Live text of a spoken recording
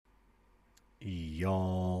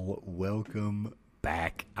Y'all, welcome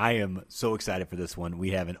back. I am so excited for this one.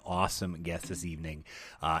 We have an awesome guest this evening.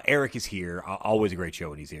 Eric is here. Always a great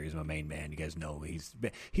show when he's here. He's my main man. You guys know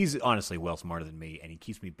he's honestly well smarter than me, and he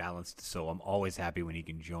keeps me balanced. So I'm always happy when he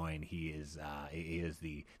can join. He is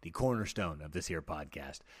the cornerstone of this here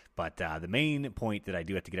podcast. But the main point that I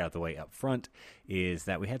do have to get out of the way up front is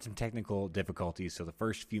that we had some technical difficulties. So the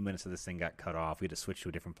first few minutes of this thing got cut off. We had to switch to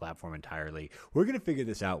a different platform entirely. We're gonna figure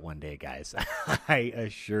this out one day, guys. I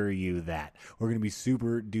assure you that we're going to be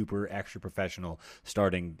super duper extra professional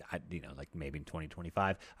starting, like maybe in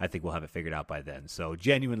 2025. I think we'll have it figured out by then. So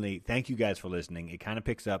genuinely, thank you guys for listening. It kind of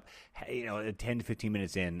picks up, 10 to 15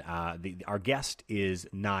 minutes in. Our guest is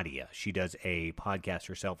Nadia. She does a podcast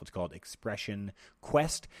herself. It's called Expression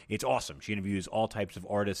Quest. It's awesome. She interviews all types of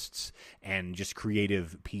artists and just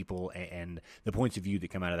creative people, and the points of view that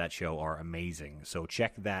come out of that show are amazing. So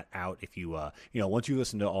check that out. If you, once you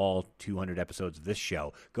listen to all 200 episodes of this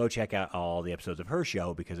show, go check out all the episodes of her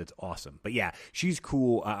show because it's awesome. But yeah, she's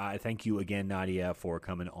cool. Thank you again, Nadia, for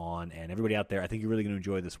coming on, and everybody out there. I think you're really going to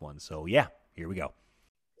enjoy this one. So yeah, here we go.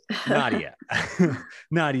 Nadia,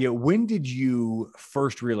 Nadia, when did you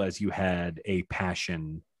first realize you had a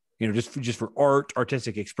passion, just for art,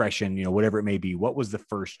 artistic expression, whatever it may be? What was the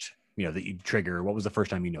first, that you trigger? What was the first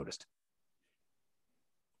time you noticed?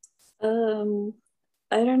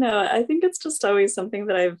 I don't know. I think it's just always something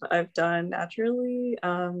that I've done naturally.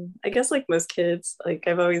 I guess like most kids, like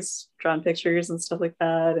I've always drawn pictures and stuff like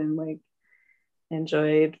that, and like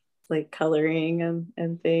enjoyed like coloring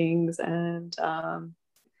and things. And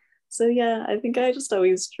so yeah, I think I just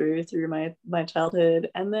always drew through my childhood,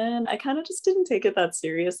 and then I kind of just didn't take it that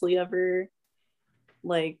seriously ever.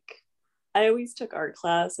 Like I always took art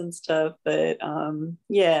class and stuff, but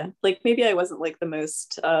yeah, like maybe I wasn't like the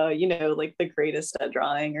most like the greatest at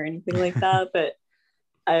drawing or anything like that, but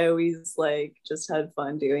I always like just had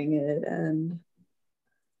fun doing it. And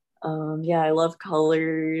yeah, I love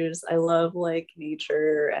colors. I love like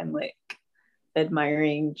nature and like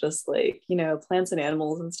admiring just like, plants and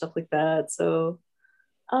animals and stuff like that. So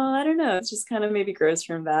I don't know, it's just kind of maybe grows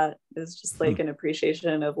from that. It's just like an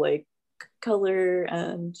appreciation of like color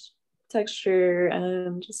and texture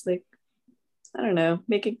and just like, I don't know,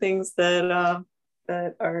 making things that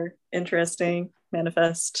are interesting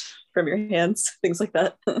manifest from your hands, things like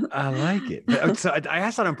that. I like it. So I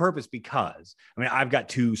asked that on purpose because I've got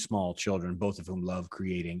two small children, both of whom love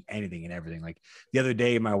creating anything and everything. Like the other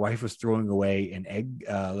day, my wife was throwing away an egg,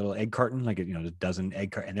 little egg carton, like a dozen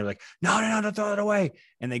egg carton, and they're like, no, don't throw it away.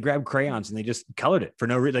 And they grabbed crayons and they just colored it for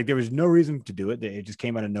no reason. Like there was no reason to do it. It just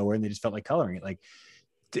came out of nowhere and they just felt like coloring it. Like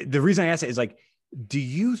the reason I asked it is like, do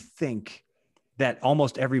you think that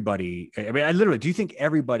almost everybody, do you think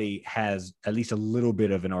everybody has at least a little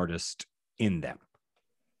bit of an artist in them?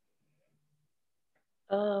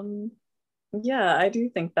 Yeah, I do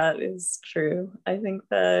think that is true. I think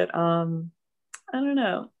that I don't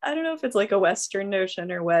know if it's like a Western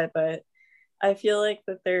notion or what, but I feel like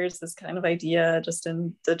that there's this kind of idea just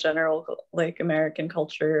in the general like American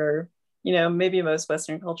culture, or maybe most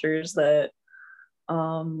Western cultures, that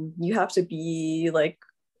you have to be like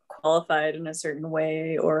qualified in a certain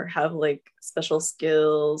way or have like special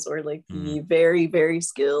skills or like be very, very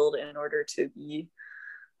skilled in order to be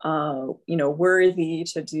worthy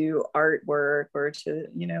to do artwork or to,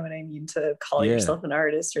 what I mean, to call yourself an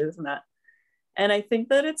artist or this and that. And I think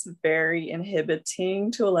that it's very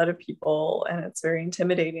inhibiting to a lot of people, and it's very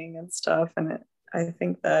intimidating and stuff. And I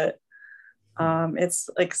think that it's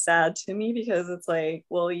like sad to me because it's like,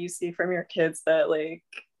 well, you see from your kids that like,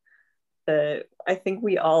 that I think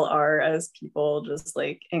we all are as people just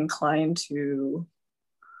like inclined to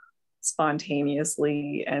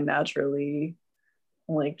spontaneously and naturally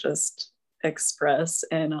like just express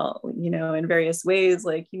and in various ways,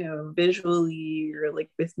 like visually or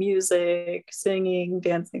like with music, singing,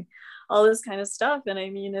 dancing, all this kind of stuff. And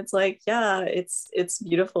I mean, it's like, yeah, it's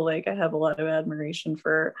beautiful. Like I have a lot of admiration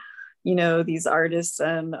for these artists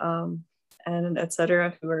and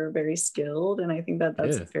etc., who are very skilled, and I think that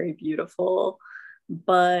that's very beautiful.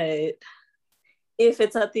 But if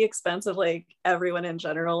it's at the expense of like everyone in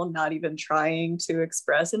general not even trying to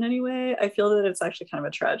express in any way, I feel that it's actually kind of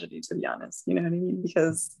a tragedy, to be honest. You know what I mean?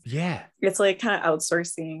 Because it's like kind of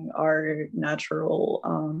outsourcing our natural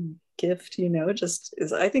gift, just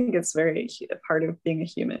is, I think it's very a part of being a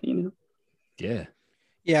human.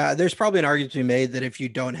 Yeah, there's probably an argument to be made that if you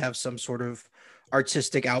don't have some sort of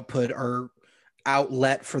artistic output or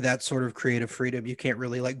outlet for that sort of creative freedom, you can't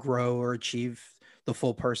really like grow or achieve the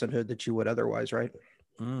full personhood that you would otherwise, right?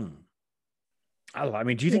 Do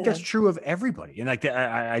you think that's true of everybody? And like,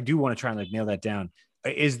 I do want to try and like nail that down.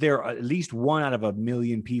 is there at least one out of a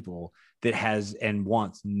million people that has and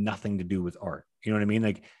wants nothing to do with art? You know what I mean?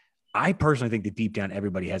 Like, I personally think that deep down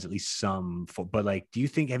everybody has at least some, but like,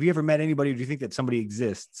 have you ever met anybody, or do you think that somebody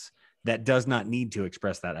exists that does not need to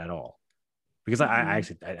express that at all? Because I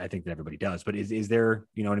think that everybody does, but is there,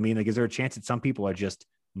 you know what I mean? Like, is there a chance that some people are just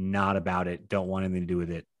not about it, don't want anything to do with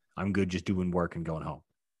it? I'm good just doing work and going home.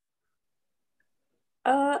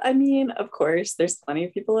 I mean, of course, there's plenty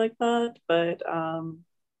of people like that, but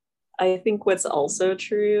I think what's also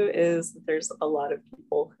true is that there's a lot of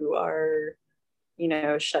people who are,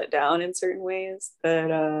 shut down in certain ways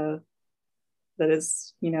that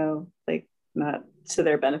is, like not to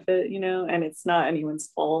their benefit, and it's not anyone's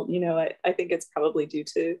fault. I think it's probably due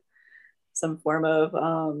to some form of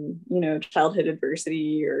childhood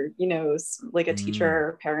adversity, or like a teacher or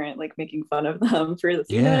a parent like making fun of them for this.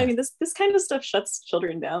 You know what I mean? This kind of stuff shuts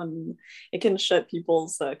children down. It can shut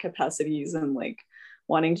people's capacities and like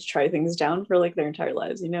wanting to try things down for like their entire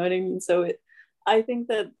lives. You know what I mean? So I think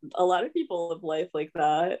that a lot of people live life like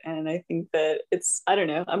that, and I think that I don't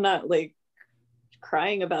know, I'm not like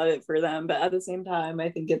crying about it for them, but at the same time I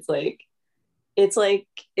think it's like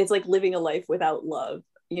living a life without love.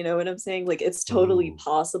 You know what I'm saying? Like, it's totally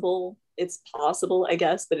possible. It's possible, I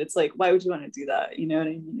guess, but it's like, why would you want to do that? You know what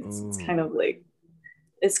I mean? It's kind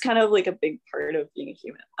of like a big part of being a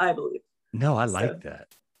human, I believe. No, I like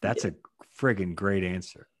that. That's a friggin' great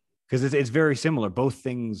answer, because it's very similar. Both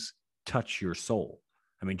things touch your soul.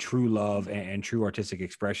 I mean, true love and true artistic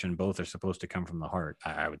expression, both are supposed to come from the heart,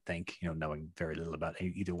 I would think, knowing very little about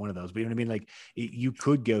either one of those. But you know what I mean? Like, you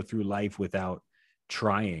could go through life without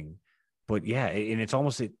trying. But yeah, and it's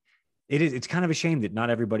almost it's kind of a shame that not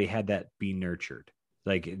everybody had that be nurtured,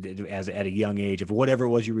 like as at a young age of whatever it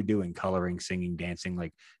was you were doing, coloring, singing, dancing,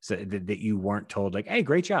 like so that you weren't told like, hey,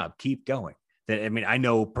 great job, keep going. That, I mean, I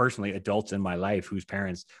know personally adults in my life whose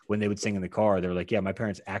parents, when they would sing in the car, they were like, yeah, my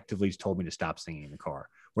parents actively told me to stop singing in the car.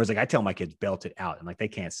 Whereas like I tell my kids, belt it out, and like they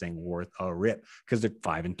can't sing worth a rip because they're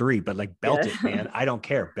 5 and 3, but like belt it, man. I don't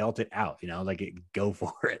care, belt it out, like go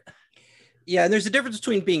for it. Yeah, and there's a difference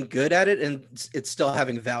between being good at it and it's still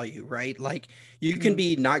having value, right? Like, you can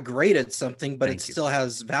be not great at something, but it still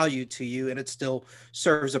has value to you, and it still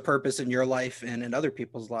serves a purpose in your life and in other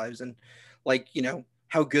people's lives. And like,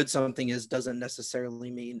 how good something is doesn't necessarily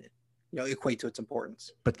mean, equate to its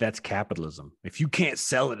importance. But that's capitalism. If you can't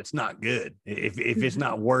sell it, it's not good. If it's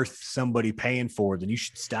not worth somebody paying for it, then you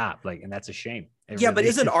should stop. Like, and that's a shame. But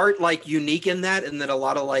isn't art like unique in that? And that a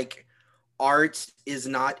lot of like art is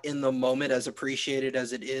not in the moment as appreciated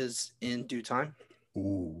as it is in due time?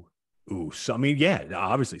 Ooh. So, I mean, yeah,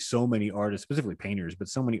 obviously so many artists, specifically painters, but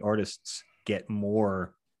so many artists get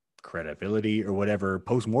more credibility or whatever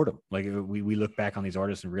post-mortem. Like we look back on these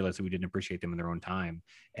artists and realize that we didn't appreciate them in their own time.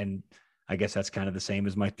 And I guess that's kind of the same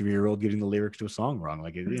as my 3-year-old getting the lyrics to a song wrong.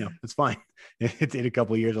 Like, it's fine. It's in a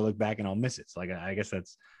couple of years, I'll look back and I'll miss it. So like, I guess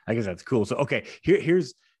that's cool. So, okay,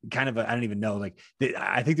 here's kind of I don't even know. Like,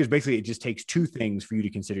 I think there's basically, it just takes 2 things for you to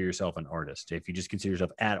consider yourself an artist. If you just consider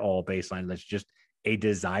yourself at all baseline, that's just a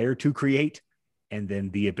desire to create and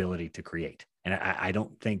then the ability to create. And I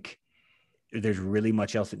don't think there's really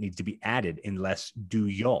much else that needs to be added, unless do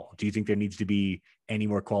you think there needs to be any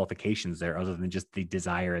more qualifications there other than just the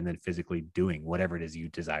desire and then physically doing whatever it is you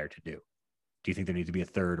desire to do? Do you think there needs to be a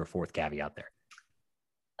 3rd or 4th caveat there?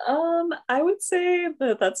 I would say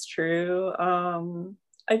that that's true.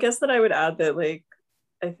 I guess that I would add that, like,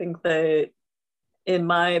 I think that in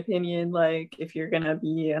my opinion, like, if you're going to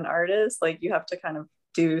be an artist, like, you have to kind of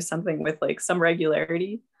do something with like some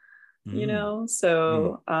regularity,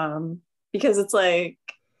 So, because it's like,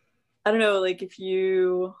 I don't know, like if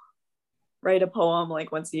you write a poem like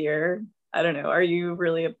once a year, I don't know, are you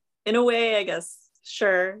really, in a way, I guess,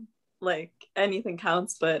 sure, like anything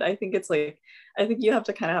counts, but I think it's like, I think you have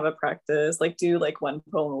to kind of have a practice, like do like one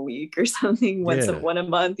poem a week or something, one a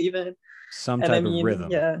month even. Some type of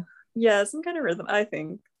rhythm. Yeah, some kind of rhythm, I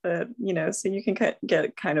think. But, so you can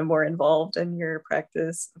get kind of more involved in your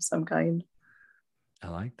practice of some kind. I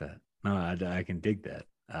like that. No, I can dig that.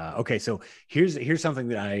 Okay, so here's something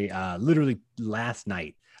that I literally last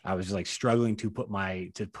night I was like struggling to put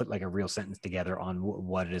like a real sentence together on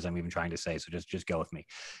what it is I'm even trying to say. So just go with me.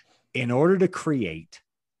 In order to create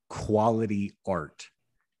quality art,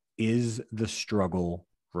 is the struggle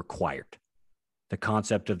required? The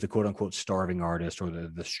concept of the quote unquote starving artist or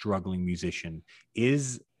the struggling musician,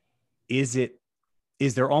 is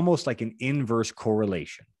there almost like an inverse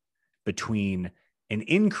correlation between an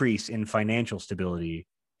increase in financial stability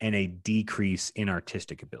and a decrease in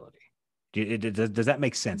artistic ability? Does that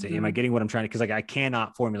make sense? Am I getting what I'm trying to? Because like I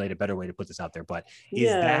cannot formulate a better way to put this out there. But is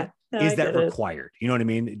Yeah, no, is I that get it. required? You know what I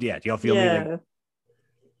mean? Yeah. Do y'all feel me? Like, Yeah.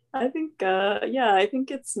 I think yeah, I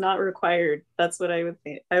think it's not required. That's what I would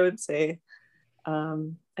think. I would say. I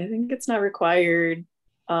think it's not required.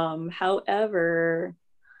 However,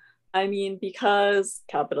 I mean, because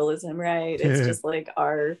capitalism, right? It's just like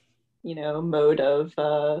our, mode of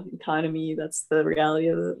economy. That's the reality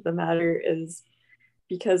of the matter is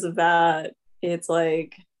because of that, it's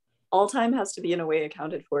like all time has to be in a way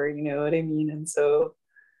accounted for, you know what I mean? And so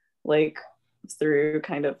like through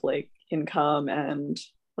kind of like income and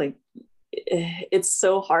like it's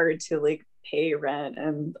so hard to like pay rent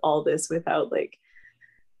and all this without like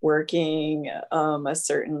working a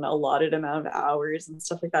certain allotted amount of hours and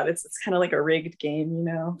stuff like that. It's kind of like a rigged game,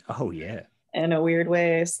 oh yeah. in a weird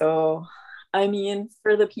way. So I mean,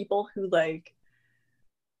 for the people who like,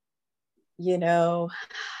 you know,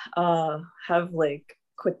 have like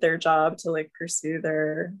quit their job to like pursue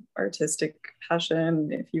their artistic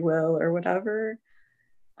passion, if you will, or whatever,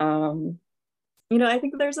 um I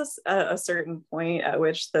think there's a certain point at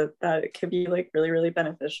which that it could be like really really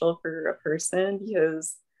beneficial for a person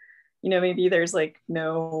because maybe there's like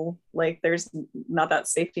no like there's not that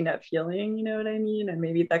safety net feeling, you know what I mean, and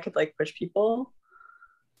maybe that could like push people,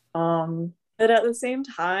 but at the same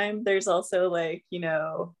time there's also like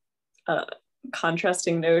a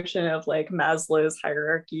contrasting notion of like Maslow's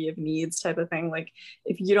hierarchy of needs type of thing. Like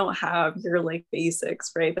if you don't have your like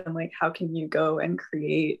basics, right, then like how can you go and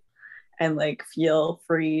create and like feel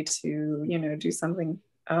free to do something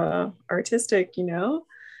artistic,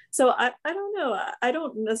 so I don't know, I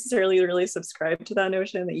don't necessarily really subscribe to that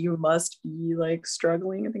notion that you must be like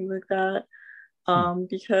struggling and things like that,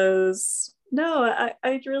 because no,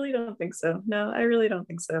 I really don't think so. No, I really don't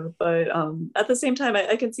think so. But at the same time,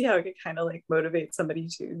 I can see how it could kind of like motivate somebody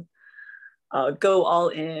to go all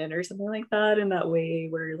in or something like that in that way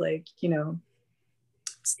where like,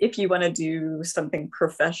 if you want to do something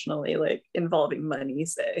professionally, like involving money,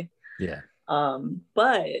 say. Yeah.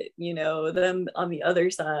 But then on the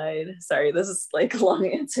other side, sorry, this is like a long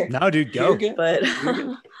answer. No, dude, go. But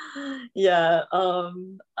yeah,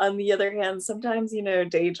 on the other hand, sometimes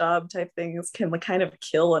day job type things can like kind of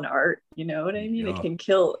kill an art, you know what I mean? Yeah. It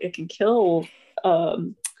can kill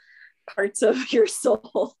parts of your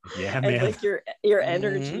soul, yeah, and man. like your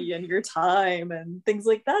energy and your time and things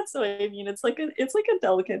like that. So I mean, it's like a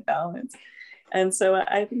delicate balance. And so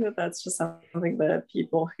I think that that's just something that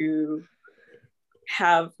people who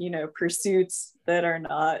have pursuits that are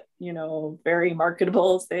not very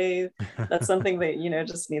marketable, say, that's something that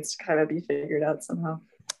just needs to kind of be figured out somehow.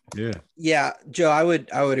 Yeah, Joe, I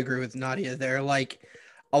would agree with Nadia there. Like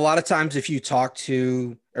a lot of times if you talk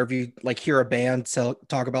to or if you like hear a band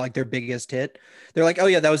talk about like their biggest hit, they're like, oh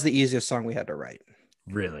yeah, that was the easiest song we had to write.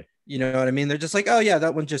 Really? You know what I mean? They're just like, oh yeah,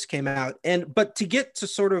 that one just came out. But to get to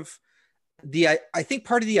sort of I think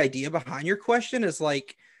part of the idea behind your question is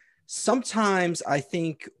like sometimes I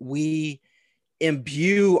think we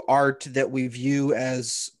imbue art that we view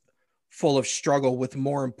as full of struggle with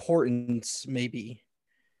more importance, maybe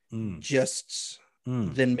just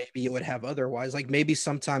than maybe it would have otherwise. Like maybe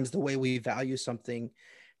sometimes the way we value something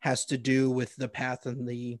has to do with the path and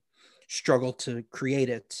the struggle to create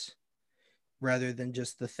it rather than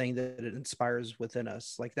just the thing that it inspires within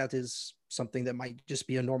us. Like that is something that might just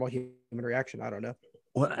be a normal human reaction. I don't know.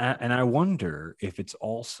 Well, and I wonder if it's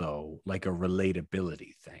also like a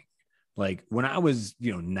relatability thing. Like when I was,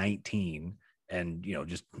 19 and,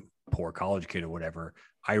 just poor college kid or whatever,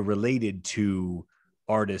 I related to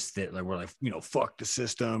artists that were like, fuck the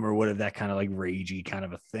system or whatever, that kind of like ragey kind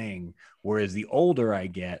of a thing. Whereas the older I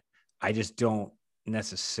get, I just don't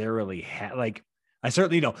necessarily have like, I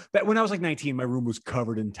certainly don't. But when I was like 19, my room was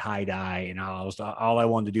covered in tie dye, and all I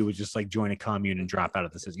wanted to do was just like join a commune and drop out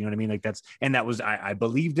of the system. You know what I mean? Like that was I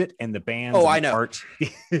believed it, and the bands. Oh, and I know. Art,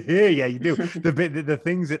 yeah, you do. the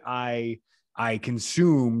things that I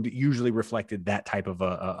consumed usually reflected that type of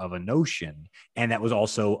a notion. And that was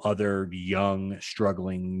also other young,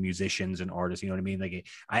 struggling musicians and artists. You know what I mean? Like,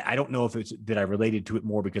 I don't know if it's that I related to it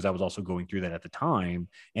more because I was also going through that at the time.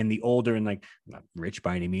 And the older and like, not rich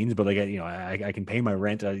by any means, but like, I can pay my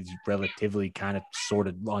rent relatively kind of sort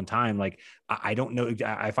of on time. Like, I don't know.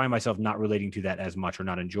 I find myself not relating to that as much or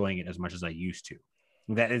not enjoying it as much as I used to.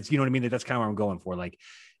 That is, you know what I mean? That's kind of what I'm going for. Like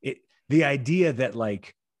the idea that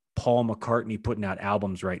like, Paul McCartney putting out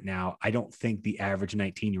albums right now, I don't think the average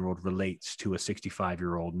 19-year-old relates to a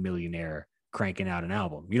 65-year-old millionaire cranking out an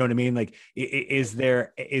album. You know what I mean? Like, is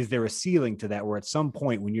there a ceiling to that where at some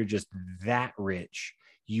point when you're just that rich,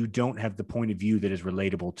 you don't have the point of view that is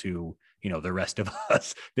relatable to the rest of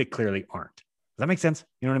us that clearly aren't. Does that make sense?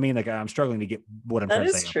 You know what I mean? Like, I'm struggling to get what I'm That trying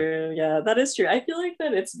to is say. true. Yeah, that is true. I feel like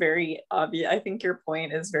that it's very obvious. I think your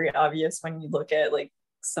point is very obvious when you look at like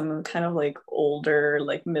some kind of like older,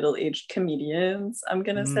 like middle-aged comedians. I'm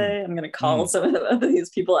gonna Mm, say, I'm gonna call some of these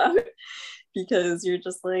people out because you're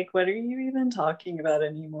just like, what are you even talking about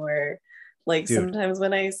anymore? Like dude. sometimes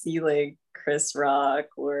when I see like Chris Rock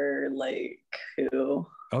or like who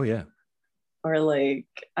Oh yeah. or like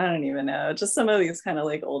I don't even know, just some of these kind of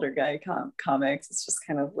like older guy comics. It's just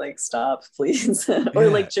kind of like stop, please, or Yeah.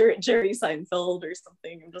 like Jerry Seinfeld or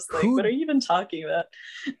something. I'm just like, what are Who you even talking about?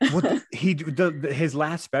 what his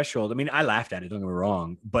last special, I mean, I laughed at it, don't get me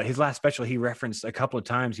wrong, but his last special, he referenced a couple of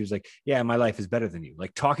times, he was like, yeah, my life is better than you,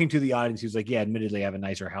 like talking to the audience. He was like, yeah, admittedly I have a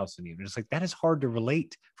nicer house than you. And it's like, that is hard to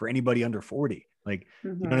relate for anybody under 40. Like,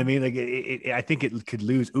 you know what I mean? Like I think it could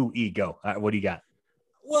lose ego. What do you got?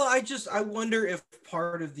 Well, I wonder if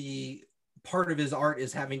part of his art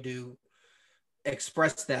is having to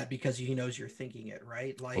express that because he knows you're thinking it,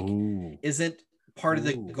 right? Like, Ooh. isn't part of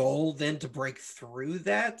the Ooh. goal then to break through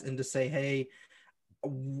that and to say, hey,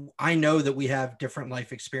 I know that we have different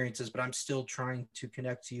life experiences, but I'm still trying to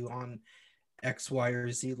connect to you on X, Y,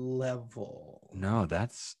 or Z level. No,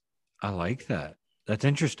 I like that. That's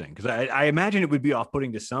interesting because I imagine it would be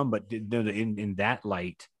off-putting to some, but in that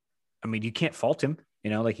light, I mean, you can't fault him.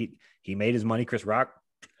 Like he made his money. Chris Rock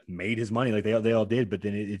made his money, like they all did. But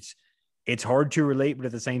then it's hard to relate. But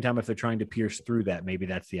at the same time, if they're trying to pierce through that, maybe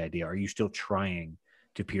that's the idea. Are you still trying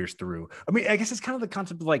to pierce through? I mean, I guess it's kind of the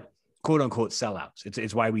concept of like quote unquote sellouts.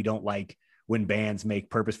 It's why we don't like when bands make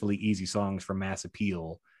purposefully easy songs for mass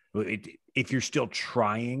appeal. If you're still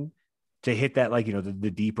trying to hit that, like,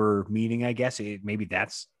 the deeper meaning, I guess maybe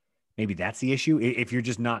that's the issue. If you're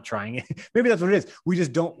just not trying it, maybe that's what it is. We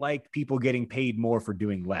just don't like people getting paid more for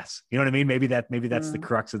doing less. You know what I mean? Maybe that's the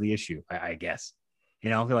crux of the issue, I guess.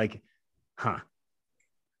 Like, huh.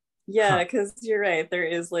 Yeah, because you're right. There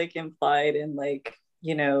is like implied in like,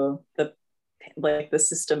 the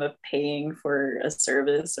system of paying for a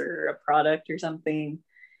service or a product or something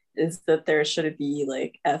is that there should be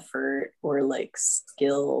like effort or like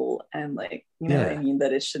skill and like, what I mean,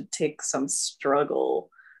 that it should take some struggle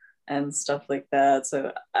and stuff like that.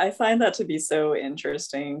 So I find that to be so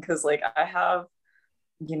interesting because like I have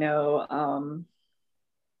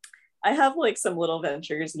like some little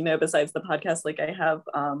ventures, besides the podcast. Like I have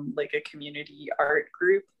like a community art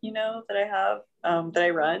group, that I have that I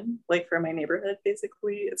run like for my neighborhood.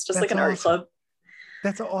 Basically, it's just like an art club.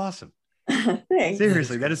 That's awesome. Thanks.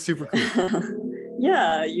 Seriously, that is super cool.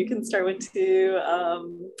 Yeah, you can start with two.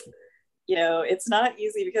 It's not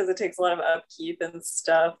easy because it takes a lot of upkeep and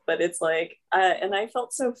stuff, but it's like, and I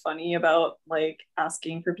felt so funny about like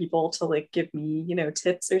asking for people to like give me,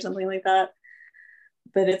 tips or something like that.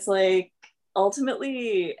 But it's like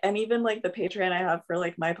ultimately, and even like the Patreon I have for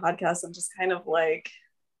like my podcast, I'm just kind of like,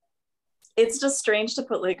 it's just strange to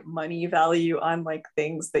put like money value on like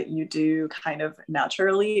things that you do kind of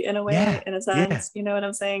naturally in a way, in a sense, you know what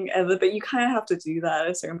I'm saying? But you kind of have to do that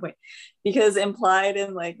at a certain point because implied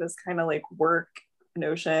in like this kind of like work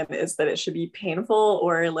notion is that it should be painful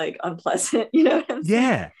or like unpleasant, you know what I'm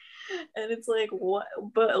saying? And it's like, what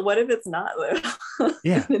if it's not though?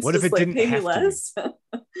 Yeah. What if it like, didn't pay me have less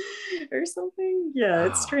or something? Yeah,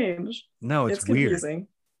 it's strange. No, it's confusing. Weird.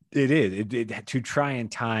 It is. To try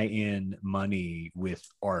and tie in money with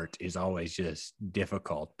art is always just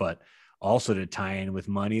difficult, but also to tie in with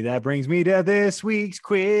money. That brings me to this week's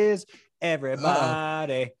quiz.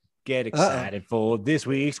 Everybody get excited for this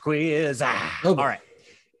week's quiz. All right.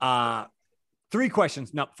 3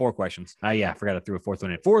 questions, not 4 questions. I forgot to throw a 4th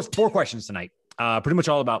one in. Four questions tonight. Pretty much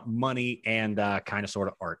all about money and kind of sort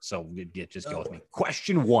of art. So just go with me.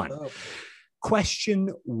 Question 1.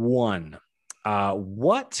 Question 1.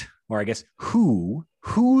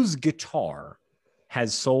 Whose guitar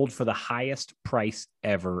has sold for the highest price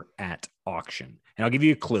ever at auction? And I'll give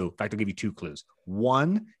you a clue. In fact, I'll give you 2 clues.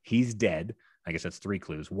 1, he's dead. I guess that's 3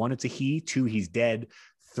 clues. 1, it's a he. 2, he's dead.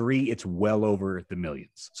 3, it's well over the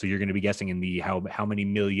millions. So you're going to be guessing in the how many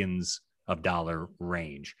millions of dollar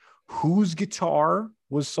range. Whose guitar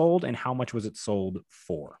was sold and how much was it sold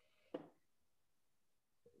for?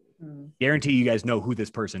 Guarantee you guys know who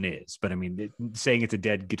this person is, but I mean, saying it's a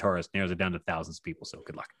dead guitarist narrows it down to thousands of people. So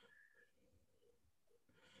good luck.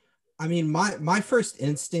 I mean, my first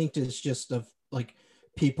instinct is just of like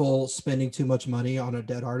people spending too much money on a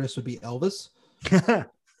dead artist would be Elvis.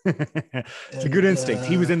 It's a good instinct.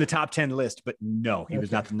 He was in the top 10 list, but no, he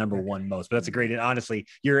was not the number one most. But that's a great. Honestly,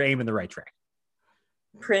 you're aiming the right track.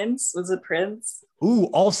 Prince, was it Prince? Ooh,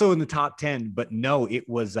 also in the top 10, but no, it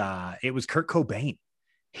was Kurt Cobain.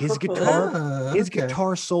 His guitar, his Okay.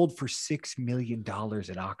 guitar sold for $6 million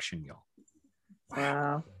at auction, y'all.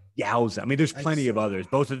 Wow. Yowza. I mean, there's plenty Nice. of others.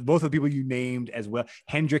 Both of the people you named as well.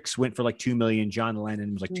 Hendrix went for like 2 million. John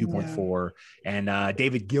Lennon was like 2.4, and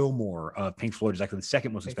David Gilmour of Pink Floyd is actually the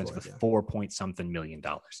second most Pink expensive Floyd, with 4-point-something million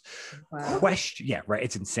dollars. Wow. Question, yeah, right.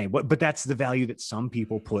 It's insane. But that's the value that some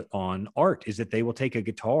people put on art, is that they will take a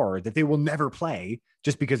guitar that they will never play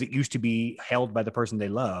just because it used to be held by the person they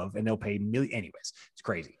love, and they'll pay million. Anyways, it's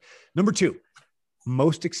crazy. Number 2,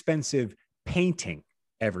 most expensive painting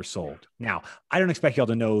ever sold. Now, I don't expect y'all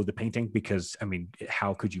to know the painting because, I mean,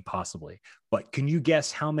 how could you possibly? But can you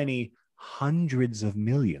guess how many hundreds of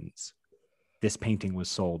millions this painting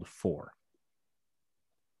was sold for?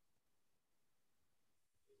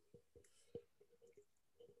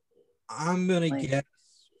 I'm gonna guess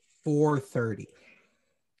 430.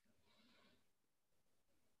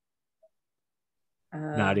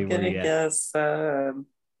 Not I'm even gonna yet. guess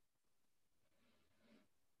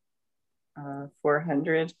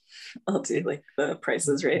 400. I'll do like the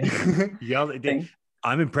prices right. Y'all,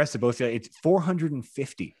 I'm impressed with both. It's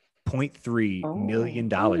 $450.3 million.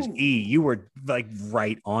 You were like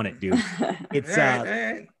right on it, dude. It's All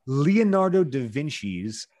right. Leonardo da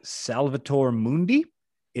Vinci's Salvator Mundi.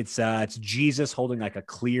 It's Jesus holding like a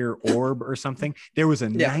clear orb or something. There was a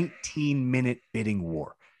 19-minute bidding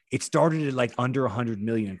war. It started at like under 100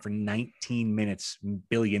 million. For 19 minutes,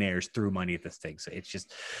 billionaires threw money at this thing. So it's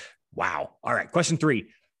just wow. All right. Question 3.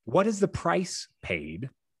 What is the price paid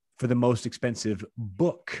for the most expensive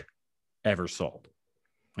book ever sold?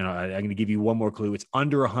 I'm going to give you one more clue. It's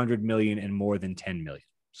under 100 million and more than 10 million.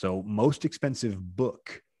 So most expensive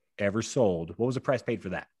book ever sold. What was the price paid for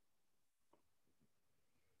that?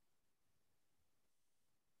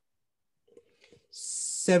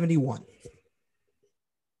 $71.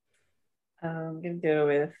 I'm gonna go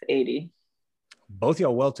with 80. Both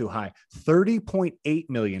y'all well too high. $30.8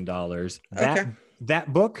 million.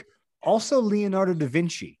 That book, also Leonardo da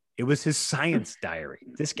Vinci. It was his science diary.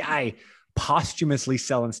 This guy posthumously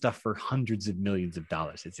selling stuff for hundreds of millions of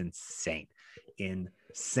dollars. It's insane.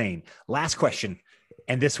 Insane. Last question.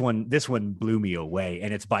 And this one blew me away.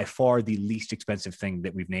 And it's by far the least expensive thing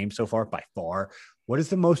that we've named so far. By far. What is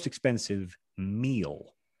the most expensive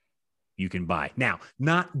meal you can buy? Now,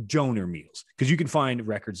 not donor meals, because you can find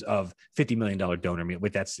records of $50 million donor meal,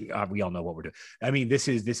 but that's we all know what we're doing. I mean, this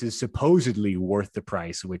is supposedly worth the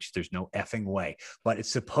price, which there's no effing way, but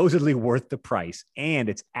it's supposedly worth the price, and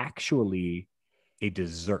it's actually a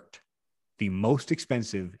dessert, the most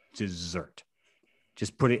expensive dessert.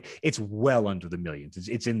 Just put it, it's well under the millions.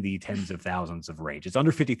 It's in the tens of thousands of range. It's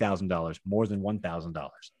under $50,000, more than $1,000.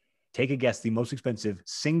 Take a guess, the most expensive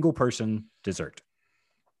single person dessert.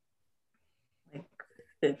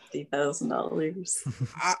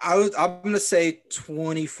 $50,000. I'm gonna say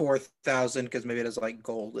 24,000 because maybe it has like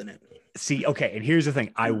gold in it. See, okay, and here's the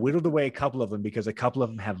thing. I whittled away a couple of them because a couple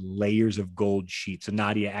of them have layers of gold sheets. So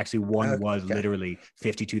Nadia, actually, one was literally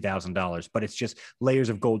 $52,000, but it's just layers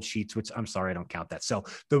of gold sheets, which I'm sorry, I don't count that. So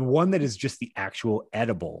the one that is just the actual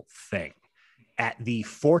edible thing at the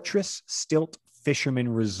Fortress Stilt Fisherman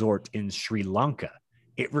Resort in Sri Lanka,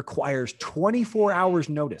 it requires 24 hours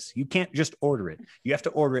notice. You can't just order it. You have to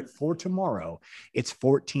order it for tomorrow. It's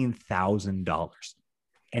 $14,000.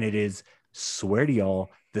 And it is, swear to y'all,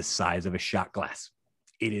 the size of a shot glass.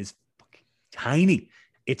 It is tiny.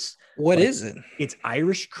 It's what is it? It's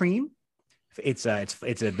Irish cream.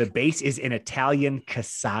 The base is an Italian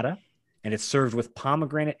cassata, and it's served with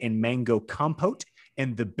pomegranate and mango compote.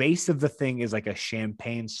 And the base of the thing is like a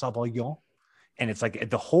champagne sauvignon. And it's like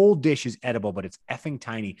the whole dish is edible, but it's effing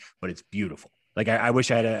tiny, but it's beautiful. Like I wish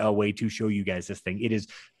I had a way to show you guys this thing. It is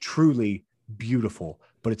truly beautiful,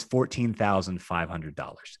 but it's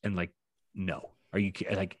 $14,500. And like, no, are you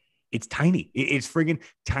like, it's tiny. It's friggin'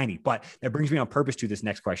 tiny. But that brings me on purpose to this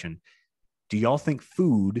next question. Do y'all think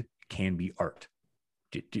food can be art?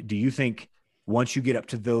 Do you think once you get up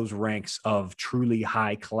to those ranks of truly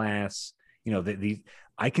high class, you know,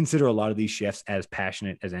 I consider a lot of these chefs as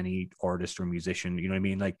passionate as any artist or musician. You know what I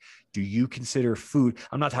mean? Like, do you consider food?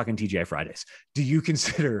 I'm not talking TGI Fridays. Do you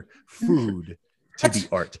consider food to be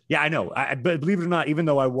art? Yeah, I know. But believe it or not, even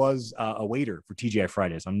though I was a waiter for TGI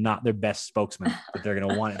Fridays, I'm not their best spokesman that they're going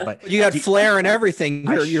to want it. But you got flair and everything.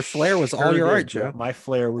 Your flair was all your art, Joe. My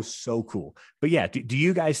flair was so cool. But yeah, do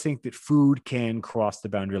you guys think that food can cross the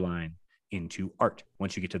boundary line into art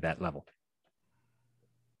once you get to that level?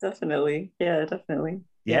 Definitely. Yeah, definitely.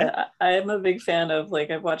 Yeah, I am a big fan of,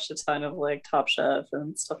 like, I've watched a ton of like Top Chef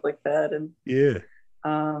and stuff like that, and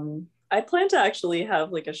I plan to actually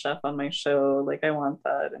have like a chef on my show. Like I want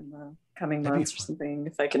that in the coming That'd be months or fun. something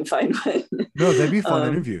if I can find one. No, that'd be a fun um,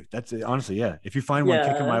 interview. That's it. Honestly, yeah. If you find one,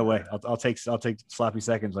 kick them my yeah, way. I'll take sloppy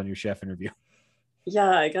seconds on your chef interview.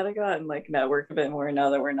 yeah, I gotta go out and like network a bit more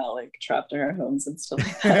now that we're not like trapped in our homes and stuff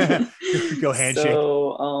like that. Go handshake.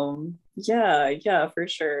 So yeah, yeah, for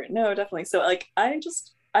sure. No, definitely. So like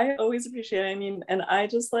I always appreciate it. I mean, and I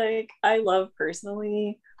just like I love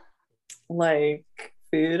personally like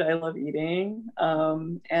food. I love eating.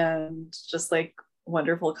 And just like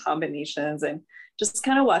wonderful combinations and just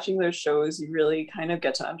kind of watching those shows, you really kind of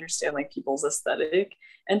get to understand like people's aesthetic.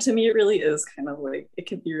 And to me, it really is kind of like it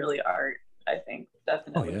could be really art, I think, Oh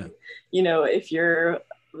definitely. yeah. You know, if you're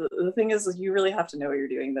the thing is you really have to know what you're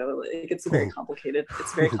doing though. Like it's very complicated.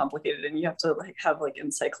 It's very complicated and you have to like have like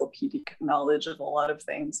encyclopedic knowledge of a lot of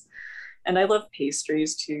things. And I love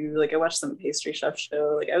pastries too. Like I watched some pastry chef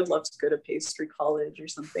show. Like I would love to go to pastry college or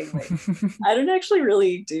something. Like I don't actually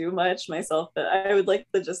really do much myself, but I would like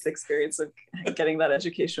the just experience of getting that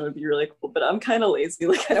education would be really cool. But I'm kind of lazy.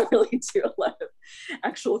 Like I don't really do a lot of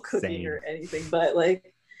actual cooking Same. or anything. But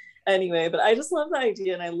like anyway, but I just love the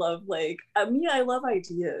idea and I love like I love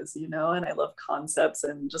ideas, you know, and I love concepts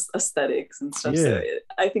and just aesthetics and stuff. So Yeah.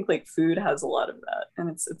 I think like food has a lot of that and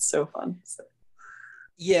it's so fun. So.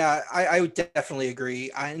 Yeah, I would definitely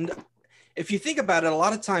agree. And if you think about it, a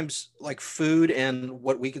lot of times, like food and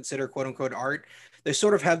what we consider quote unquote art, they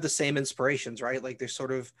sort of have the same inspirations, right? Like they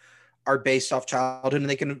sort of are based off childhood and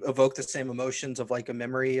they can evoke the same emotions of like a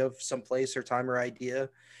memory of some place or time or idea.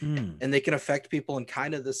 Mm. And they can affect people in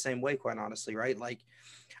kind of the same way, quite honestly, right? Like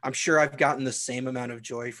I'm sure I've gotten the same amount of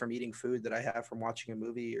joy from eating food that I have from watching a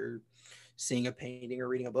movie or seeing a painting or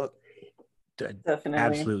reading a book. Definitely.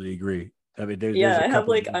 Absolutely agree. I mean, there's Yeah, a I have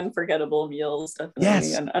couple like of unforgettable meals, definitely,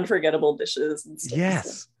 yes, and unforgettable dishes and stuff.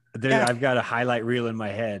 yes. There, Yeah. I've got a highlight reel in my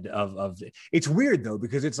head of it's weird though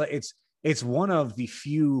because it's like it's one of the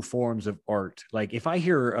few forms of art. Like if I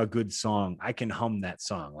hear a good song, I can hum that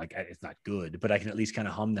song. Like it's not good, but I can at least kind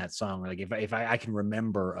of hum that song. Like if I can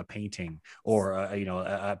remember a painting or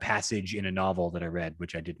a passage in a novel that I read,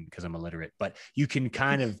 which I didn't because I'm illiterate. But you can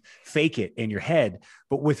kind of fake it in your head.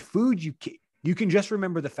 But with food, you can just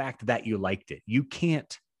remember the fact that you liked it. You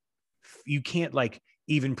can't like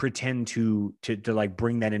even pretend to like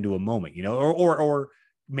bring that into a moment, you know, or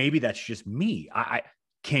maybe that's just me. I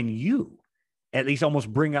can you at least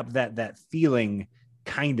almost bring up that feeling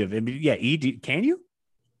kind of, I mean, yeah. Can you?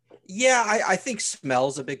 Yeah, I think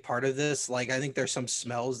smell's a big part of this. Like, I think there's some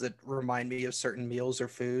smells that remind me of certain meals or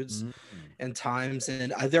foods and times.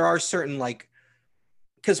 And there are certain, like,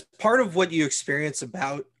 because part of what you experience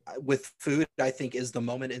about with food, I think, is the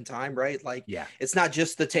moment in time, right? Like, Yeah. it's not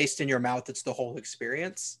just the taste in your mouth, it's the whole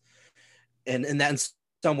experience. And that in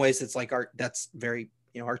some ways, it's like art that's very,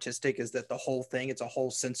 artistic, is that the whole thing, it's a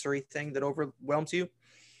whole sensory thing that overwhelms you.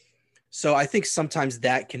 So I think sometimes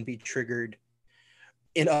that can be triggered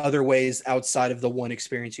in other ways outside of the one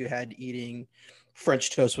experience you had eating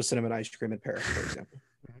French toast with cinnamon ice cream in Paris, for example.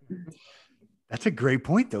 That's a great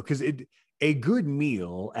point though, because a good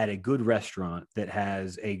meal at a good restaurant that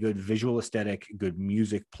has a good visual aesthetic, good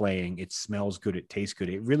music playing, it smells good, it tastes good.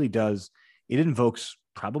 It really does. It invokes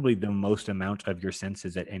probably the most amount of your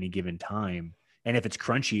senses at any given time. And if it's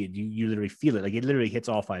crunchy, you literally feel it. Like it literally hits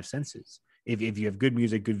all five senses. If you have good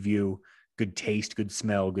music, good view, good taste, good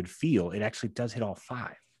smell, good feel, it actually does hit all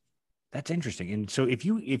five. That's interesting. And so if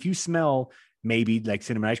you smell maybe like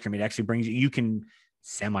cinnamon ice cream, it actually brings you can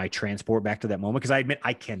semi-transport back to that moment. Because I admit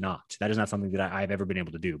I cannot. That is not something that I've ever been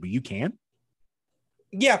able to do. But you can?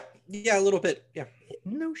 Yeah, a little bit. Yeah.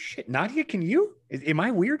 No shit. Nadia, can you? Am I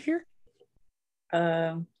weird here?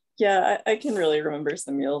 Yeah, I can really remember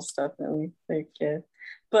some meals, definitely. Like, yeah.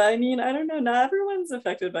 But I mean, I don't know. Not everyone's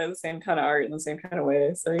affected by the same kind of art in the same kind of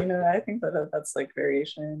way. So, I think that's like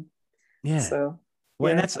variation. Yeah. So, well,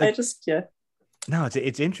 yeah, and that's like, yeah. No, it's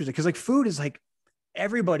interesting because like food is like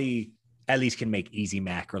everybody at least can make easy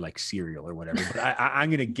mac or like cereal or whatever. But I'm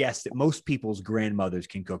going to guess that most people's grandmothers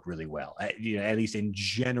can cook really well. At least in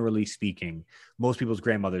generally speaking, most people's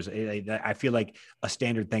grandmothers, I feel like a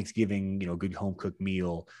standard Thanksgiving, good home cooked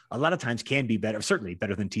meal, a lot of times can be better, certainly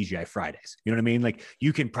better than TGI Fridays. You know what I mean? Like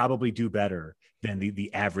you can probably do better than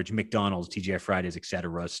the average McDonald's, TGI Fridays, et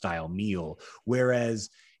cetera, style meal. Whereas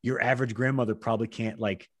your average grandmother probably can't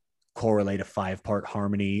like correlate a 5-part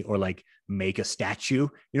harmony or like make a statue.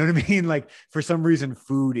 You know what I mean? Like for some reason,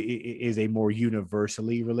 food is a more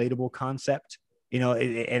universally relatable concept, and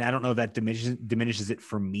I don't know if that diminishes it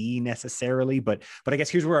for me necessarily, but I guess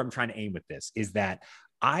here's where I'm trying to aim with this is that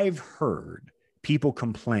I've heard people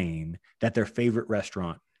complain that their favorite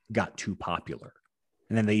restaurant got too popular.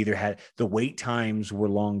 And then they either had the wait times were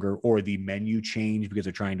longer or the menu changed because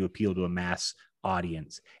they're trying to appeal to a mass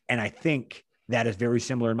audience. And I think that is very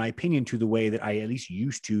similar, in my opinion, to the way that I at least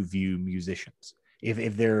used to view musicians.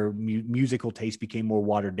 If their musical taste became more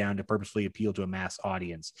watered down to purposely appeal to a mass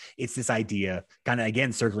audience, it's this idea, kind of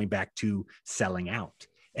again circling back to selling out.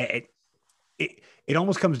 It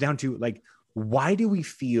almost comes down to like, why do we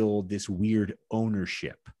feel this weird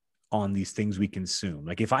ownership on these things we consume?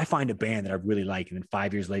 Like if I find a band that I really like and then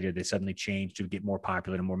 5 years later they suddenly change to get more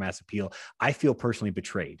popular and more mass appeal, I feel personally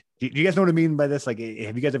betrayed. Do you guys know what I mean by this? Like,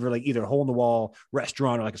 have you guys ever like either a hole in the wall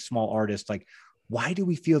restaurant or like a small artist? Like, why do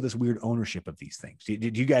we feel this weird ownership of these things?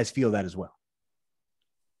 Did you guys feel that as well?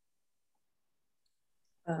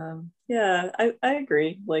 Yeah, I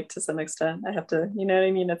agree, like to some extent. I have to, you know what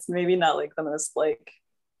I mean? It's maybe not like the most like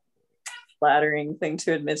flattering thing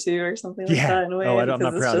to admit to or something like that in a way. Oh, I'm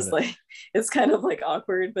not it's proud just of it. like it's kind of like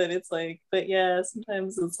awkward, but it's like, but yeah,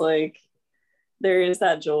 sometimes it's like there is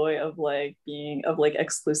that joy of like being of like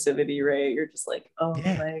exclusivity, right? You're just like, oh,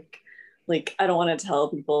 Yeah. like I don't want to tell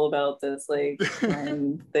people about this like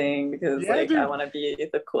one thing because Yeah, like dude. I want to be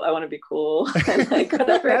I want to be cool and like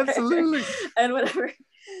whatever. Absolutely. And whatever.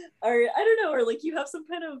 Or I don't know, or like you have some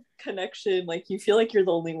kind of connection, like you feel like you're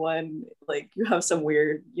the only one, like you have some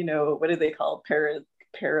weird, you know, what do they call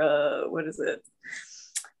what is it?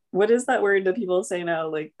 What is that word that people say now?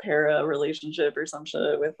 Like para relationship or some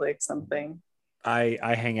shit with like something. I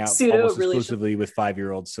hang out Pseudo almost exclusively with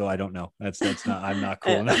 5-year-olds, so I don't know. That's not, I'm not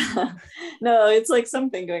cool enough. No, it's like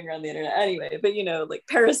something going around the internet anyway, but you know, like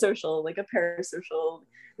parasocial, like a parasocial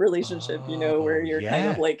relationship, you know, where you're kind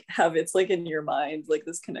of like it's like in your mind, like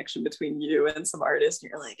this connection between you and some artist. And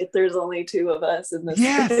you're like, if there's only two of us in this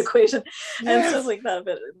equation and stuff like that,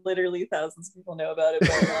 but literally thousands of people know about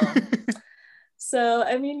it. But, so,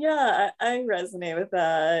 I mean, yeah, I resonate with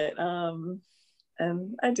that.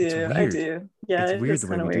 And I do. Yeah, it's weird the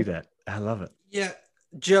way we weird. do that. I love it. Yeah.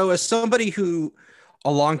 Joe, as somebody who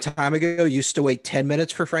a long time ago used to wait 10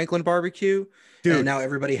 minutes for Franklin barbecue, dude, and now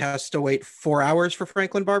everybody has to wait 4 hours for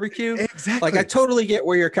Franklin barbecue. Exactly. Like, I totally get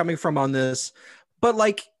where you're coming from on this, but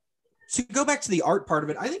like, to go back to the art part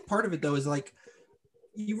of it, I think part of it though is like,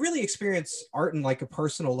 you really experience art in like a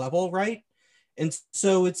personal level, right? And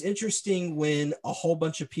so it's interesting when a whole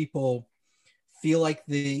bunch of people feel like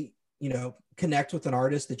they, you know, connect with an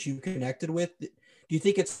artist that you connected with. Do you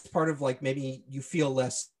think it's part of like maybe you feel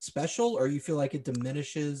less special, or you feel like it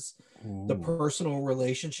diminishes the personal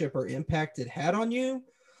relationship or impact it had on you?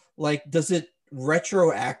 Like, does it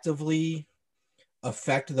retroactively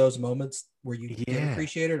affect those moments where you did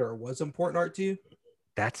appreciate it or was important art to you?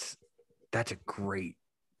 That's a great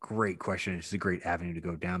question. It's a great avenue to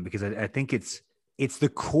go down, because I think it's the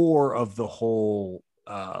core of the whole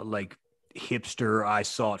like hipster, I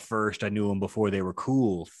saw it first, I knew them before they were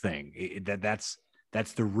cool thing.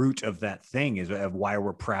 That's the root of that thing, is of why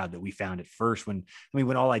we're proud that we found it first. When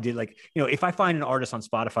all I did, like, you know, if I find an artist on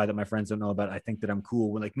Spotify that my friends don't know about, I think that I'm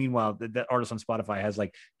cool. When like, meanwhile, that artist on Spotify has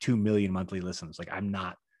like 2 million monthly listens. Like, I'm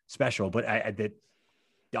not special, but that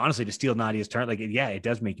honestly, to steal Nadia's turn, like, yeah, it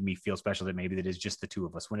does make me feel special that maybe that is just the two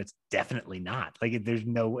of us, when it's definitely not. Like, there's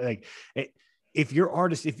no like if your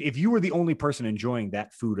artist, if you were the only person enjoying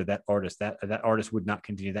that food or that artist, that artist would not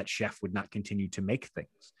continue, that chef would not continue to make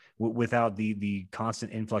things without the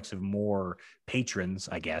constant influx of more patrons.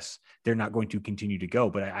 I guess they're not going to continue to go.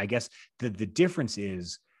 But I guess the difference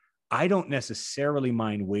is, I don't necessarily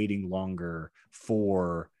mind waiting longer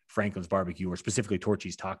for Franklin's Barbecue, or specifically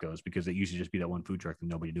Torchy's Tacos, because it used to just be that one food truck that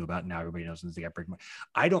nobody knew about. Now everybody knows since they got breaking.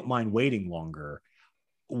 I don't mind waiting longer.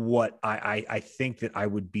 What I think that I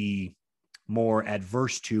would be more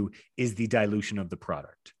adverse to is the dilution of the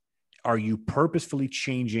product. Are you purposefully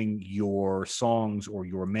changing your songs or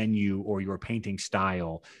your menu or your painting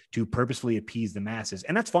style to purposefully appease the masses?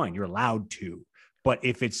 And that's fine. You're allowed to. But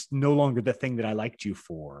if it's no longer the thing that I liked you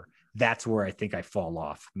for, that's where I think I fall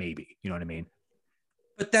off, maybe. You know what I mean?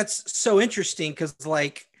 But that's so interesting, because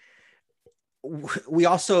like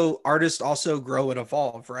artists also grow and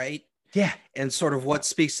evolve, right? Yeah. And sort of what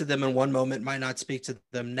speaks to them in one moment might not speak to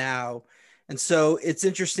them now. And so it's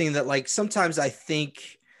interesting that like sometimes I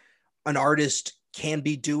think an artist can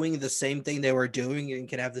be doing the same thing they were doing and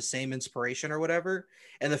can have the same inspiration or whatever.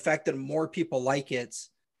 And the fact that more people like it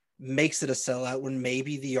makes it a sellout when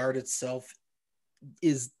maybe the art itself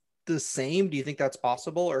is the same. Do you think that's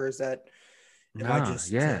possible, or is that, am I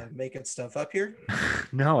just making stuff up here?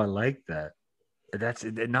 No, I like that. That's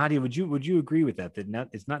Nadia. Would you agree with that?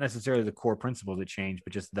 It's not necessarily the core principle that change,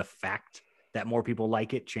 but just the fact that more people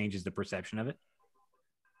like it changes the perception of it.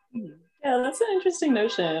 Yeah, that's an interesting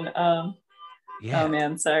notion. Yeah. Oh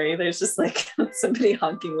man, sorry. There's just like somebody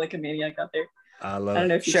honking like a maniac out there. I I love don't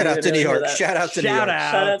know it. if you Shout can out to even New hear York. that. Shout out to New Shout York.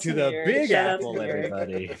 out, Shout out to to the New York. Big Shout out to Apple, New York.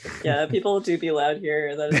 everybody. Yeah, people do be loud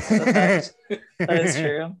here. That is a fact. That is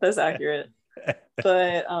true. That's accurate.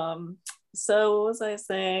 But so what was I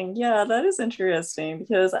saying? Yeah, that is interesting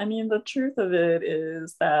because I mean the truth of it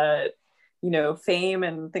is that fame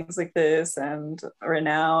and things like this and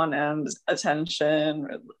renown and attention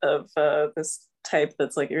of this type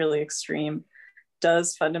that's like really extreme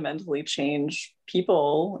does fundamentally change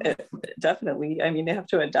people. Definitely. I mean, they have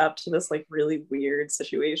to adapt to this like really weird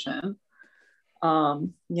situation.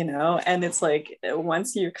 And it's like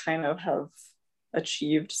once you kind of have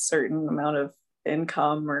achieved certain amount of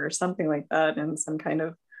income or something like that in some kind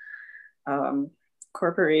of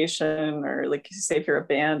corporation, or like say if you're a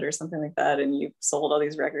band or something like that and you've sold all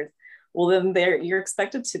these records, well then you're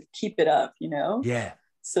expected to keep it up. Yeah.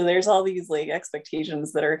 So there's all these like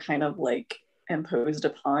expectations that are kind of like imposed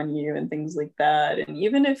upon you and things like that. And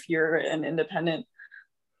even if you're an independent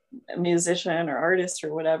musician or artist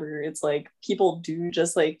or whatever, it's like people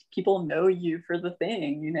know you for the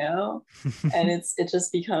thing, and it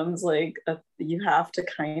just becomes like you have to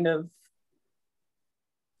kind of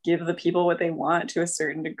give the people what they want to a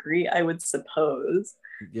certain degree, I would suppose.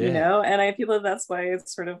 And I feel that that's why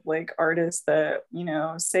it's sort of like artists that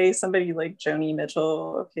say somebody like Joni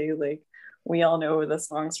Mitchell, okay, like we all know the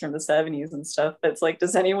songs from the 70s and stuff, but it's like,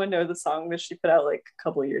 does anyone know the song that she put out like a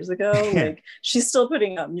couple of years ago? Like she's still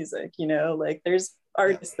putting out music, like there's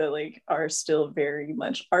artists that like are still very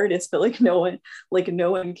much artists, but like no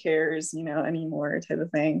one cares anymore, type of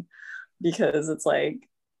thing, because it's like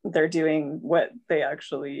they're doing what they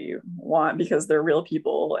actually want because they're real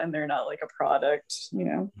people and they're not like a product.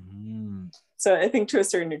 So I think to a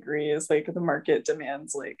certain degree is like the market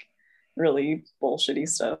demands like really bullshitty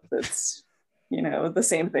stuff that's the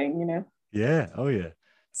same thing. Yeah. Oh yeah.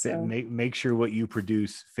 So Make sure what you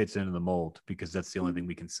produce fits into the mold, because that's the only thing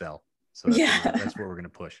we can sell. So that's what we're going to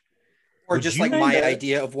push. Or just like my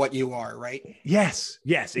idea of what you are, right? Yes,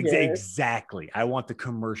 exactly. I want the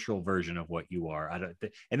commercial version of what you are.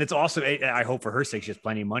 And it's also, I hope for her sake, she has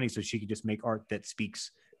plenty of money so she can just make art that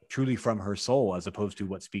speaks truly from her soul, as opposed to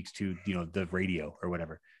what speaks to the radio or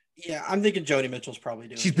whatever. Yeah, I'm thinking Joni Mitchell's probably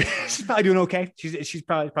doing. She's probably doing okay. She's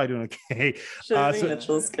probably doing okay.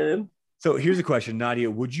 Mitchell's good. So here's a question,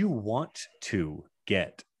 Nadia: would you want to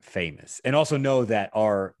get famous? And also know that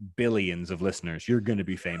our billions of listeners, you're going to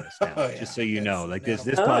be famous now. Just so you know, like this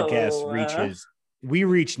podcast we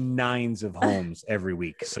reach nines of homes every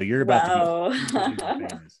week. So you're about to be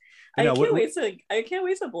famous. I can't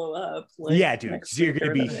wait to blow up. Like, yeah, dude. So you're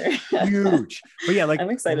going to be huge. But yeah, like, I'm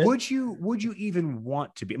excited. Would you even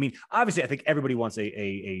want to be? I mean, obviously, I think everybody wants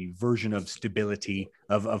a version of stability,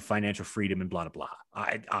 of financial freedom, and blah blah blah.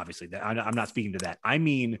 I'm not speaking to that. I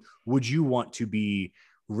mean, would you want to be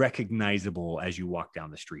recognizable as you walk down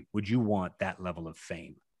the street? Would you want that level of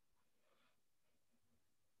fame?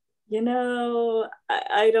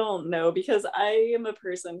 I don't know, because I am a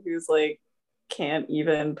person who's like can't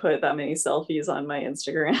even put that many selfies on my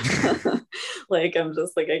Instagram. Like I'm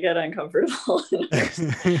just like, I get uncomfortable.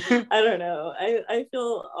 I don't know. I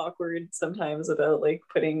feel awkward sometimes about like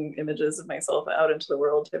putting images of myself out into the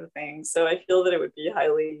world, type of thing. So I feel that it would be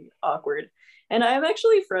highly awkward. And I'm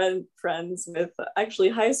actually friends with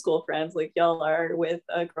high school friends, like y'all are, with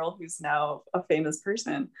a girl who's now a famous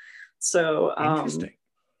person. So interesting.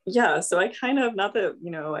 Yeah, so I kind of, not that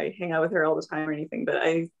I hang out with her all the time or anything, but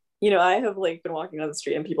I have like been walking down the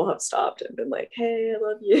street and people have stopped and been like, hey, I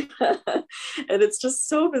love you. And it's just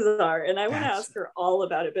so bizarre. And I want to ask her all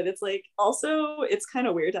about it, but it's like, also it's kind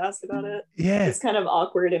of weird to ask about it. Yeah, it's kind of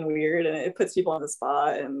awkward and weird, and it puts people on the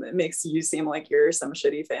spot, and it makes you seem like you're some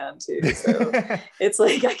shitty fan too. So it's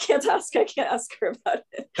like, I can't ask her about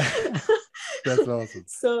it. That's awesome.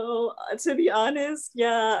 So to be honest,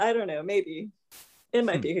 yeah, I don't know, maybe it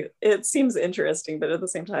might be. It seems interesting, but at the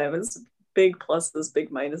same time, it's big pluses, big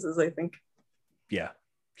minuses, I think. Yeah,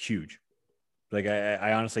 huge. Like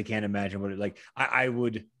I honestly can't imagine what it like. I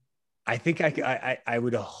would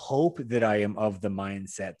hope that I am of the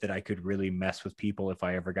mindset that I could really mess with people if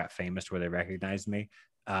I ever got famous where they recognized me.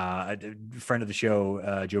 A friend of the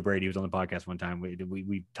show, Joe Brady, was on the podcast one time.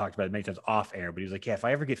 We talked about it many times off air, but he was like, yeah, if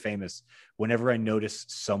I ever get famous, whenever I notice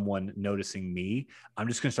someone noticing me, I'm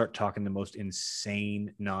just going to start talking the most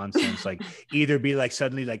insane nonsense. Like either be like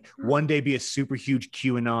suddenly like one day be a super huge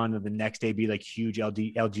QAnon, and the next day be like huge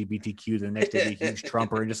LGBTQ, the next day be a huge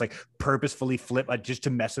Trumper, and just like purposefully flip just to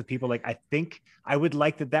mess with people. Like, I think I would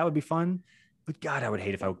like that would be fun, but God, I would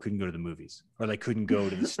hate if I couldn't go to the movies or like couldn't go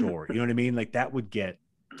to the store. You know what I mean? Like that would get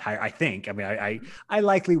I think. I mean, I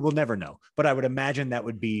likely will never know, but I would imagine that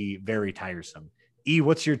would be very tiresome.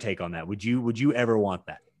 What's your take on that? Would you ever want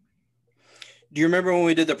that? Do you remember when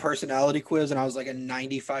we did the personality quiz and I was like a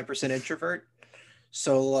 95% introvert?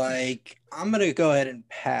 So like, I'm going to go ahead and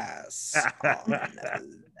pass on that.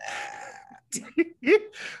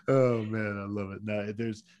 Oh man, I love it. No,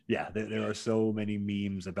 there are so many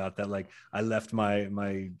memes about that. Like I left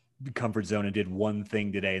my comfort zone and did one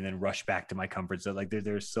thing today and then rushed back to my comfort zone. Like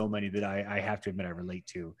there's so many that I have to admit I relate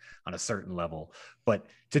to on a certain level. But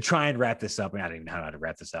to try and wrap this up, I don't even know how to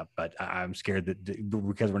wrap this up, but I'm scared that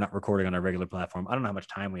because we're not recording on our regular platform, I don't know how much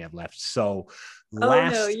time we have left. So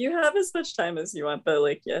no, you have as much time as you want, but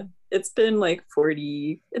like, yeah, it's been like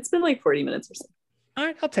 40 minutes or so. All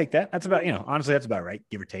right, I'll take that. That's about, honestly, that's about right,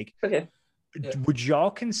 give or take. Okay. Yeah. Would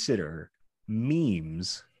y'all consider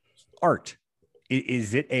memes art?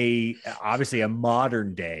 Is it obviously a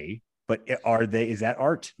modern day, but is that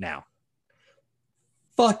art now?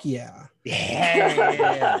 Fuck yeah.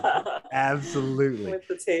 Yeah, absolutely. With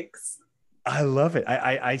the takes. I love it.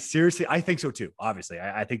 I seriously, I think so too. Obviously,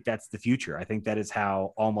 I think that's the future. I think that is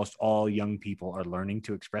how almost all young people are learning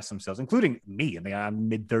to express themselves, including me. I mean, I'm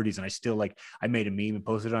mid-30s and I still I made a meme and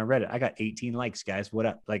posted it on Reddit. I got 18 likes, guys. What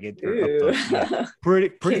up? Like Yeah. pretty.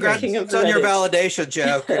 Congrats on your validation,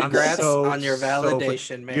 Joe. Congrats on your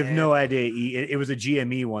validation, man. You have no idea. It was a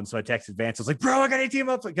GME one, so I texted Vance. I was like, "Bro, I got 18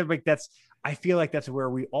 months." Like I feel like that's where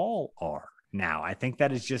we all are now. I think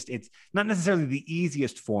that is it's not necessarily the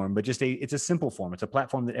easiest form, but it's a simple form. It's a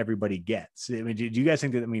platform that everybody gets. I mean, do you guys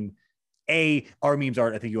think that, A, are memes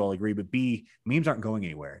art? I think you all agree, but B, memes aren't going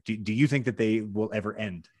anywhere. Do you think that they will ever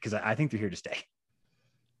end? Because I think they're here to stay.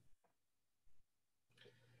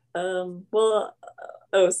 Well,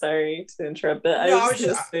 sorry to interrupt, but I was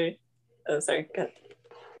just say, sorry, go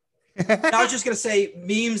ahead. I was just gonna say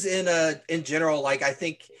memes in general, like I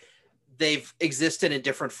think they've existed in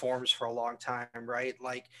different forms for a long time, right?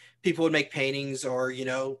 Like people would make paintings, or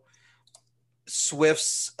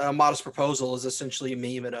Swift's Modest Proposal is essentially a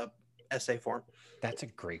meme in a essay form. That's a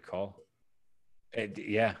great call.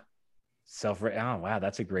 Yeah. Oh, wow.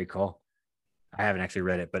 That's a great call. I haven't actually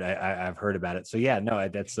read it, but I've heard about it. So yeah, no,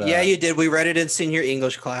 that's yeah, you did. We read it in senior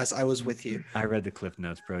English class. I was with you. I read the Cliff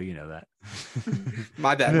Notes, bro. You know that.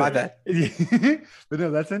 My bad. But no,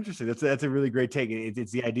 that's interesting. That's a really great take.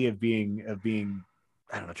 It's the idea of being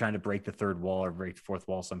I don't know, trying to break the third wall or break the fourth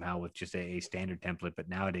wall somehow with just a standard template. But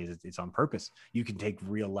nowadays it's on purpose. You can take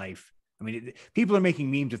real life. I mean, people are making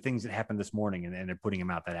memes of things that happened this morning and they're putting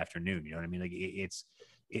them out that afternoon. You know what I mean? Like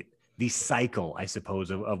the cycle, I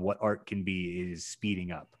suppose, of what art can be is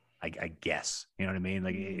speeding up. I guess, you know what I mean?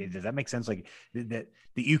 Like, does that make sense? Like that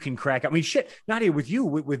you can crack. I mean, shit, Nadia, with you,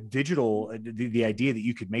 with digital, the idea that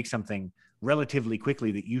you could make something relatively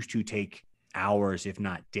quickly that used to take hours, if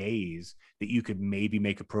not days, that you could maybe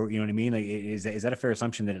make you know what I mean? Like, is that a fair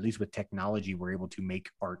assumption that at least with technology, we're able to make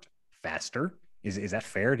art faster? Is that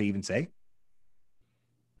fair to even say?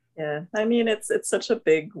 Yeah, I mean, it's such a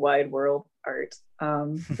big, wide world art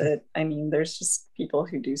that I mean, there's just people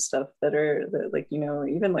who do stuff that like,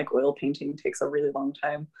 even like oil painting takes a really long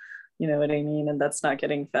time. You know what I mean? And that's not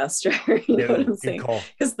getting faster. You know what I'm saying?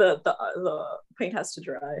 Because the paint has to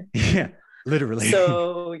dry. Yeah, literally.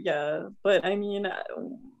 So yeah, but I mean,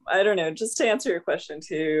 I don't know. Just to answer your question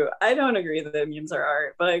too, I don't agree that memes are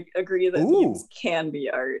art, but I agree that memes can be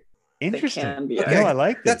art. Interesting. Can be okay. art. I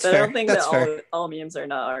like that. I don't think that all memes are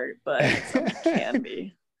not art, but some can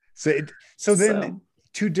be. So then,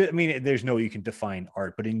 I mean, there's no way you can define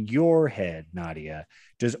art, but in your head, Nadia,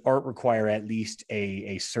 does art require at least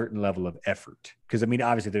a certain level of effort? Because I mean,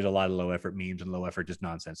 obviously, there's a lot of low effort memes and low effort just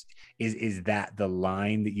nonsense. Is that the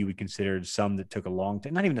line that you would consider some that took a long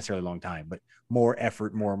time, not even necessarily a long time, but more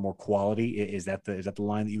effort, more quality? Is that the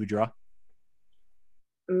line that you would draw?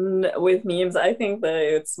 With memes, I think that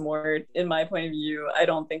it's more, in my point of view, I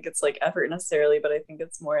don't think it's like effort necessarily, but I think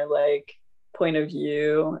it's more like point of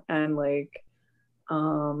view and like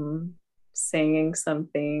saying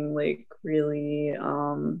something like really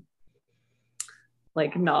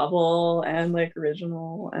like novel and like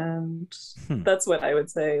original, and that's what I would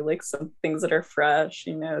say, like some things that are fresh,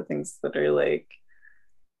 things that are like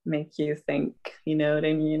make you think, you know what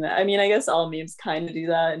I mean? I mean, I guess all memes kind of do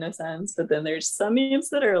that in a sense, but then there's some memes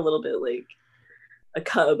that are a little bit like a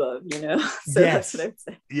cut above, so yes. That's what I'd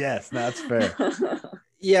say. Yes, that's fair.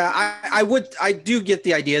 Yeah, I do get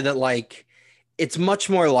the idea that like it's much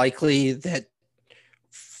more likely that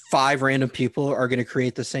 5 random people are going to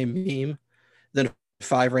create the same meme than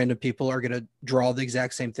 5 random people are going to draw the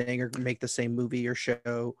exact same thing or make the same movie or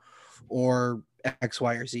show or X,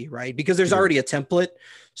 Y, or Z, right? Because there's already a template.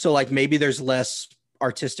 So like maybe there's less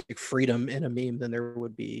artistic freedom in a meme than there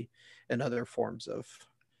would be in other forms of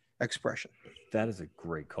expression. That is a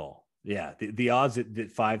great call. Yeah, the odds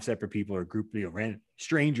that 5 separate people or group, random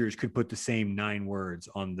strangers could put the same 9 words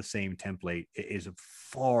on the same template is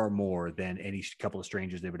far more than any couple of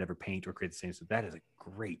strangers they would ever paint or create the same. So that is a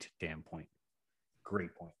great damn point.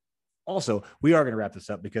 Great point. Also, we are going to wrap this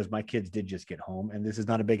up because my kids did just get home and this is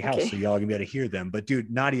not a big house. Okay. So y'all are going to be able to hear them. But dude,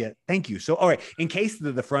 Nadia, thank you. So, all right. In case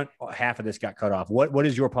the front half of this got cut off, what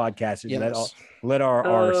is your podcast? Yes. Let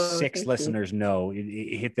our 6 listeners know.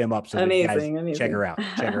 Hit them up. So amazing. Check her out.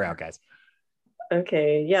 Check her out, guys.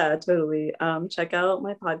 Okay. Yeah, totally. Check out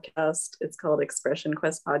my podcast. It's called Expression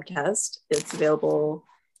Quest Podcast. It's available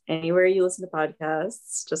anywhere you listen to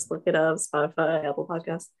podcasts. Just look it up, Spotify, Apple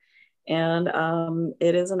Podcasts. And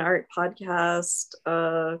it is an art podcast,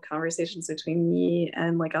 conversations between me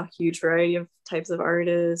and like a huge variety of types of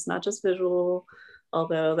artists, not just visual,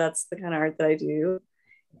 although that's the kind of art that I do.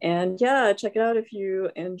 And yeah, check it out if you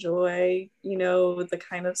enjoy, the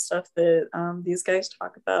kind of stuff that these guys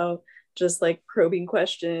talk about, just like probing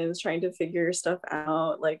questions, trying to figure stuff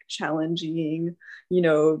out, like challenging,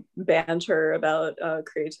 banter about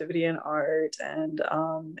creativity and art, and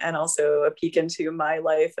also a peek into my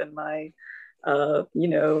life and my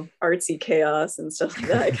artsy chaos and stuff like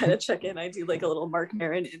that. I kind of check in. I do like a little Marc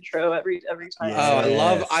Maron intro every time.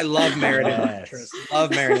 Yes. I love Maron. Yes.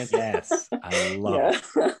 Love Maron. Yes, I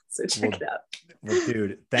love it. So check it out. Well,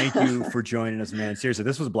 dude, thank you for joining us, man. Seriously,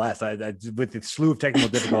 this was a blast. I with the slew of technical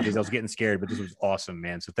difficulties, I was getting scared, but this was awesome,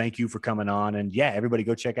 man. So thank you for coming on. And yeah, everybody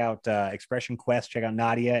go check out Expression Quest, check out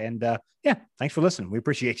Nadia. And yeah, thanks for listening. We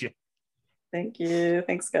appreciate you. Thank you.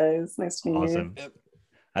 Thanks, guys. Nice to meet you. Awesome.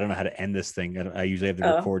 I don't know how to end this thing. I usually have the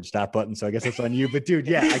record stop button, so I guess that's on you. But dude,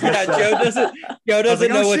 yeah, I guess Joe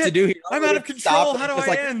doesn't know what to do here. I'm out of control. How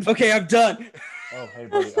do I end? Okay, I'm done. Oh, hey,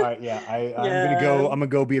 buddy. All right, yeah, I'm gonna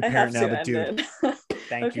go be a parent now. But dude,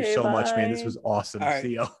 thank you so much, man. This was awesome. Right.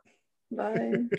 See you. Bye.